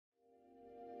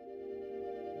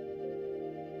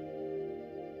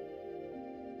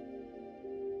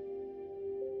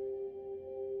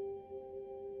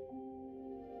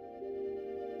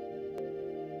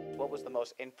what was the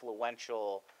most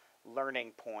influential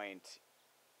learning point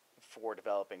for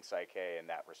developing Psych-K in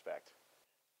that respect?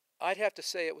 I'd have to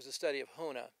say it was the study of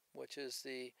Huna, which is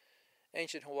the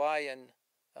ancient Hawaiian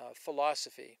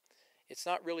philosophy. It's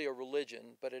not really a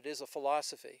religion, but it is a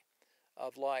philosophy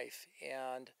of life.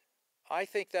 And I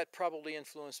think that probably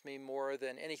influenced me more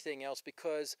than anything else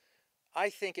because I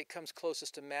think it comes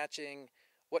closest to matching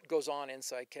what goes on in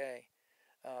Psych-K.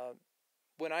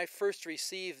 When I first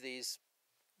received these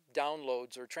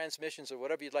downloads or transmissions or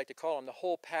whatever you'd like to call them, the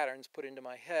whole patterns put into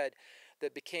my head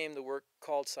that became the work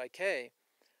called Psych-K,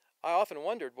 I often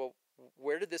wondered, well,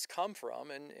 where did this come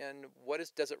from, and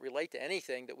does it relate to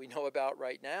anything that we know about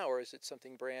right now, or is it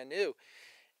something brand new?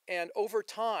 And over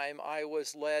time, I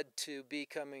was led to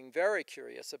becoming very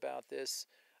curious about this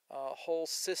whole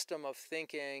system of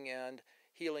thinking and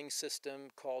healing system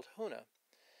called Huna.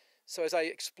 So as I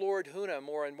explored Huna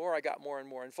more and more, I got more and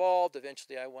more involved.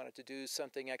 Eventually, I wanted to do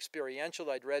something experiential.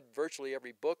 I'd read virtually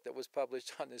every book that was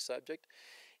published on this subject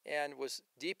and was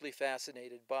deeply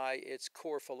fascinated by its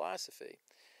core philosophy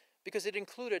because it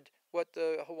included what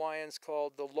the Hawaiians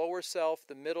called the lower self,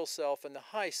 the middle self, and the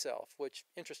high self, which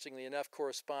interestingly enough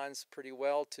corresponds pretty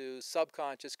well to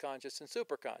subconscious, conscious, and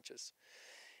superconscious.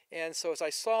 And so as I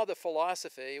saw the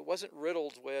philosophy, it wasn't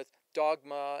riddled with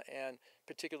dogma and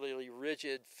particularly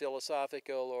rigid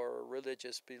philosophical or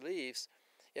religious beliefs.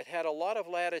 It had a lot of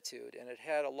latitude, and it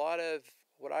had a lot of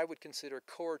what I would consider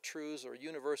core truths or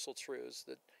universal truths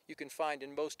that you can find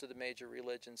in most of the major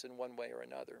religions in one way or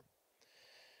another.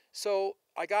 So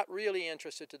I got really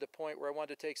interested to the point where I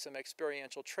wanted to take some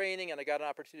experiential training, and I got an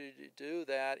opportunity to do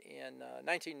that in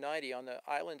 1990 on the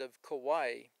island of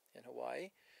Kauai in Hawaii.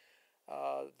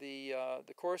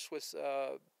 The course was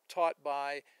taught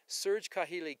by Serge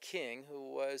Kahili King,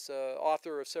 who was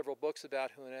author of several books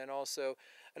about Huna and also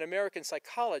an American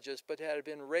psychologist, but had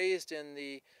been raised in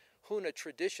the Huna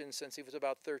tradition since he was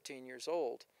about 13 years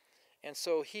old. And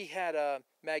so he had a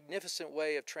magnificent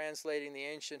way of translating the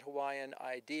ancient Hawaiian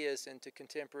ideas into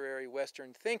contemporary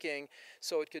Western thinking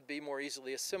so it could be more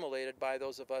easily assimilated by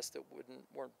those of us that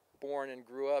weren't born and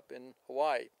grew up in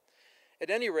Hawaii. At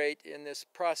any rate, in this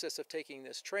process of taking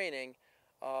this training,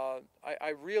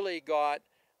 I really got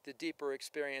the deeper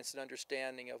experience and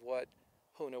understanding of what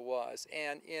Huna was.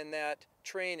 And in that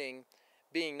training,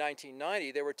 being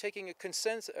 1990, they were taking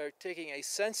a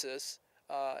census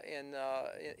in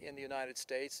the United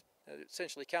States,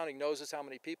 essentially counting noses, how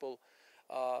many people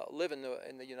live in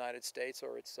the United States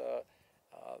or its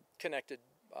connected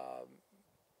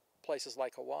places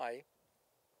like Hawaii.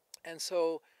 And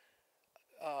so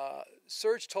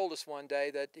Serge told us one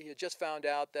day that he had just found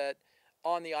out that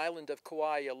on the island of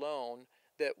Kauai alone,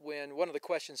 that when one of the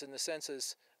questions in the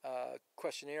census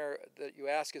questionnaire that you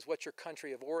ask is, what's your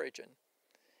country of origin?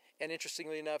 And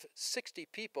interestingly enough, 60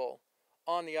 people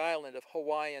on the island of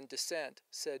Hawaiian descent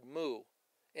said Mu.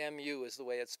 M-U is the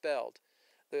way it's spelled.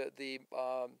 The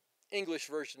English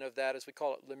version of that is we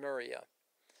call it Lemuria.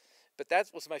 But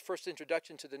that was my first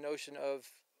introduction to the notion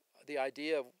of the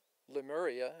idea of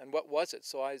Lemuria and what was it.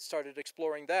 So I started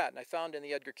exploring that, and I found in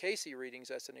the Edgar Cayce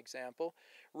readings, as an example,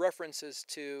 references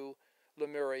to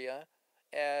Lemuria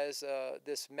as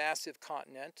this massive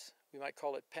continent. We might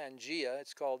call it Pangea.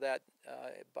 It's called that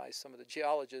by some of the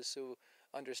geologists who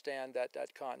understand that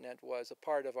that continent was a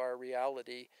part of our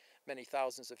reality many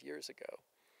thousands of years ago.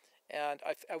 And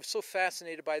I was so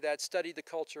fascinated by that, studied the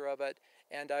culture of it,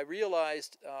 and I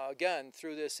realized, again,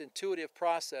 through this intuitive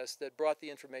process that brought the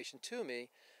information to me,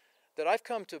 that I've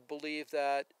come to believe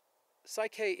that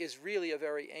Psych-K is really a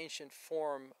very ancient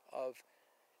form of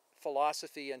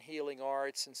philosophy and healing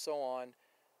arts and so on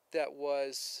that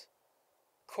was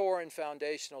core and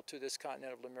foundational to this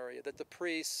continent of Lemuria, that the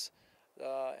priests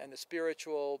and the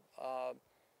spiritual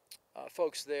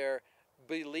folks there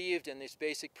believed in these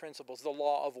basic principles. The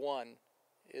law of one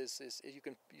is you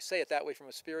say it that way from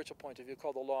a spiritual point of view,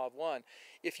 called the law of one.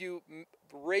 If you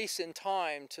race in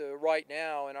time to right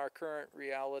now in our current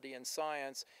reality and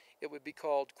science, it would be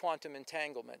called quantum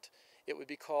entanglement. It would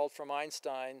be called, from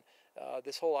Einstein,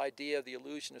 this whole idea of the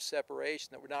illusion of separation,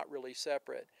 that we're not really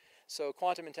separate. So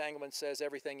quantum entanglement says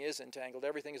everything is entangled,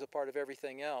 everything is a part of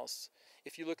everything else.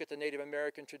 If you look at the Native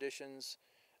American traditions,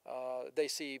 they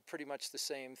see pretty much the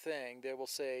same thing. They will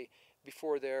say,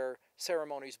 before their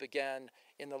ceremonies begin,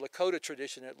 in the Lakota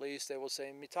tradition at least, they will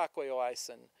say, Mitakwe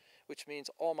Oaisen, which means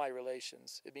all my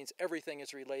relations. It means everything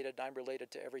is related, and I'm related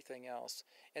to everything else.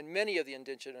 And many of the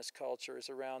indigenous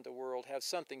cultures around the world have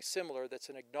something similar that's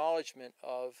an acknowledgement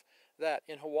of that.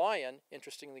 In Hawaiian,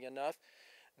 interestingly enough,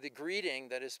 the greeting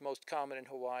that is most common in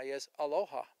Hawaii is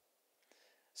aloha.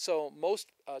 So most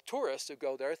tourists who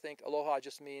go there think aloha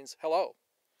just means hello.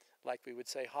 like we would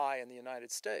say hi in the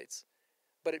United States.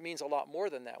 But it means a lot more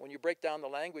than that. When you break down the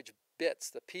language bits,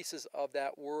 the pieces of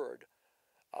that word,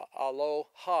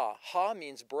 aloha, ha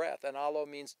means breath, and alo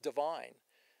means divine.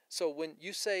 So when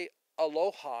you say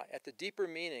aloha at the deeper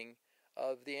meaning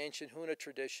of the ancient Huna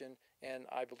tradition and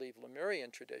I believe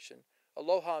Lemurian tradition,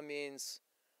 aloha means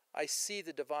I see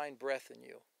the divine breath in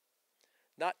you.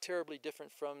 Not terribly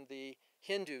different from the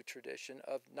Hindu tradition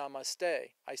of namaste,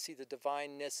 I see the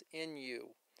divineness in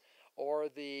you, or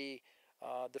the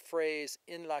phrase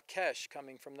in Lakesh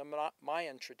coming from the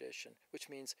Mayan tradition, which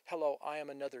means, hello, I am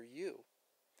another you.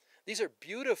 These are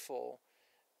beautiful,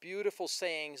 beautiful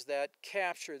sayings that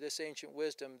capture this ancient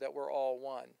wisdom that we're all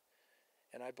one.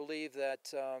 And I believe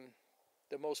that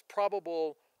the most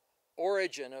probable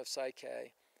origin of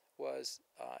PSYCH-K was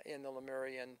in the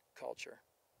Lemurian culture.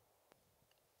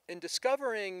 In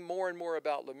discovering more and more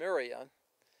about Lemuria,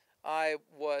 I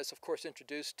was, of course,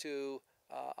 introduced to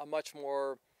a much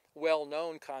more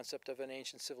well-known concept of an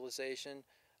ancient civilization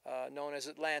known as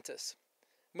Atlantis.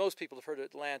 Most people have heard of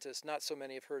Atlantis, not so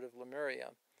many have heard of Lemuria.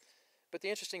 But the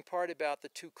interesting part about the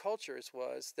two cultures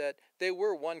was that they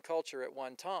were one culture at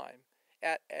one time.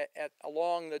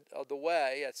 Along the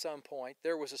way, at some point,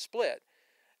 there was a split.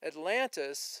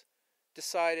 Atlantis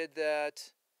decided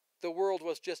that the world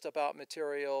was just about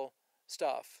material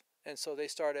stuff, and so they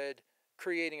started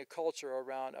creating a culture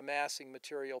around amassing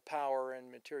material power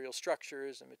and material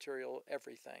structures and material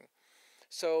everything.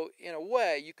 So in a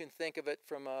way, you can think of it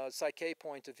from a PSYCH-K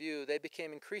point of view. They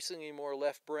became increasingly more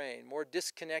left brain, more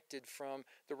disconnected from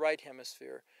the right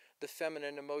hemisphere, the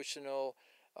feminine, emotional,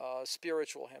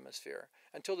 spiritual hemisphere,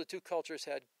 until the two cultures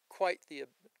had quite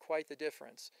the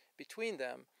difference between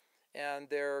them, and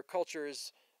their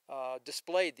cultures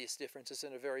displayed these differences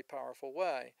in a very powerful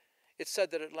way. It's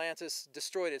said that Atlantis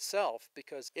destroyed itself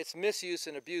because its misuse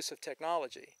and abuse of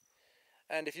technology.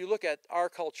 And if you look at our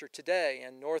culture today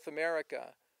in North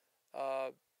America,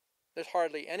 there's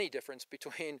hardly any difference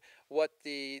between what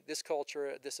this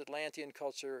culture, this Atlantean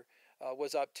culture,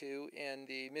 was up to in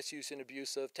the misuse and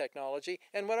abuse of technology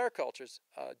and what our culture's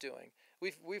doing.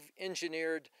 We've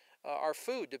engineered our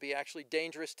food to be actually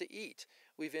dangerous to eat.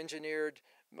 We've engineered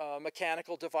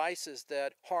mechanical devices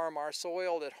that harm our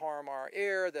soil, that harm our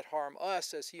air, that harm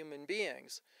us as human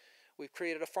beings. We've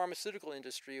created a pharmaceutical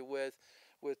industry with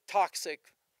toxic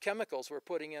chemicals we're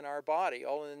putting in our body,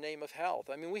 all in the name of health.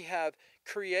 I mean, we have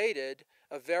created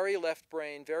a very left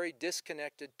brain, very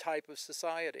disconnected type of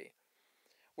society.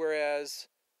 Whereas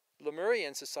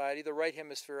Lemurian society, the right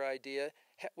hemisphere idea,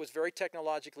 was very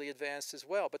technologically advanced as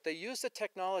well. But they used the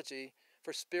technology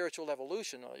for spiritual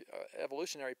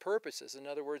evolutionary purposes. In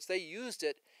other words, they used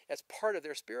it as part of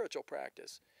their spiritual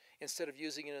practice. Instead of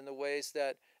using it in the ways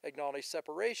that acknowledge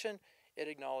separation, it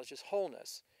acknowledges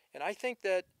wholeness. And I think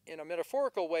that in a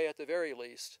metaphorical way at the very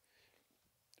least,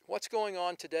 what's going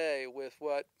on today with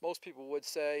what most people would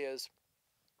say is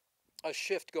a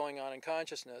shift going on in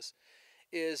consciousness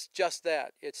is just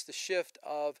that. It's the shift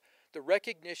of the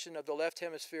recognition of the left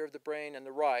hemisphere of the brain and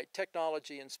the right,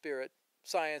 technology and spirit,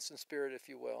 science and spirit, if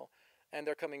you will, and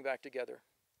they're coming back together.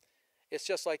 It's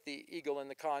just like the Eagle and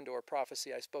the Condor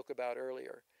prophecy I spoke about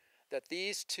earlier, that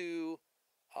these two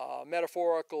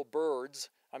metaphorical birds,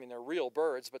 I mean, they're real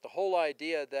birds, but the whole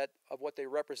idea of what they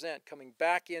represent coming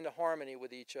back into harmony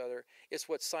with each other is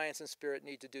what science and spirit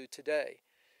need to do today.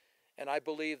 And I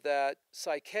believe that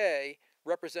PSYCH-K,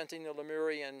 representing the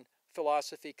Lemurian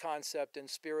philosophy, concept, and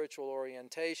spiritual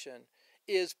orientation,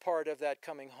 is part of that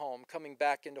coming home, coming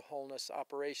back into wholeness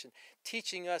operation,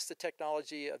 teaching us the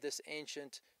technology of this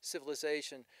ancient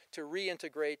civilization to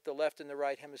reintegrate the left and the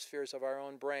right hemispheres of our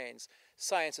own brains,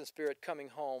 science and spirit coming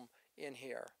home in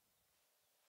here.